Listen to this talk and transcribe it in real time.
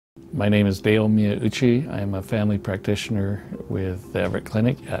My name is Dale Miyauchi. I am a family practitioner with the Everett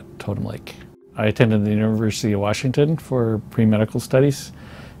Clinic at Totem Lake. I attended the University of Washington for pre-medical studies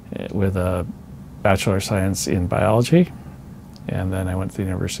with a Bachelor of Science in Biology, and then I went to the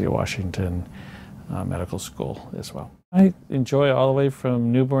University of Washington Medical School as well. I enjoy all the way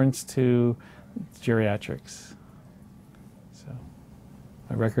from newborns to geriatrics. So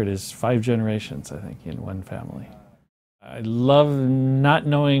my record is 5 generations, I think, in one family. I love not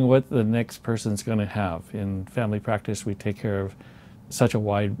knowing what the next person's going to have. In family practice, we take care of such a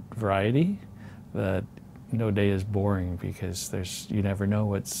wide variety that no day is boring because you never know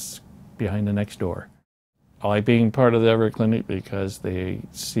what's behind the next door. I like being part of the Everett Clinic because they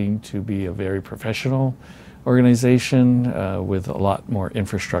seem to be a very professional organization with a lot more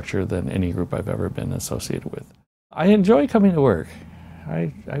infrastructure than any group I've ever been associated with. I enjoy coming to work.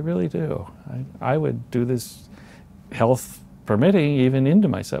 I really do. I would do this, health permitting, even into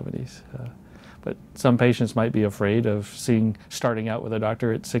my 70s. But some patients might be afraid of starting out with a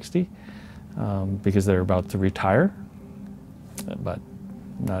doctor at 60 because they're about to retire, but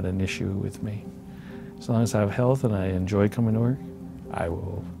not an issue with me. As long as I have health and I enjoy coming to work, I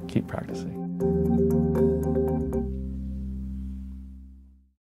will keep practicing.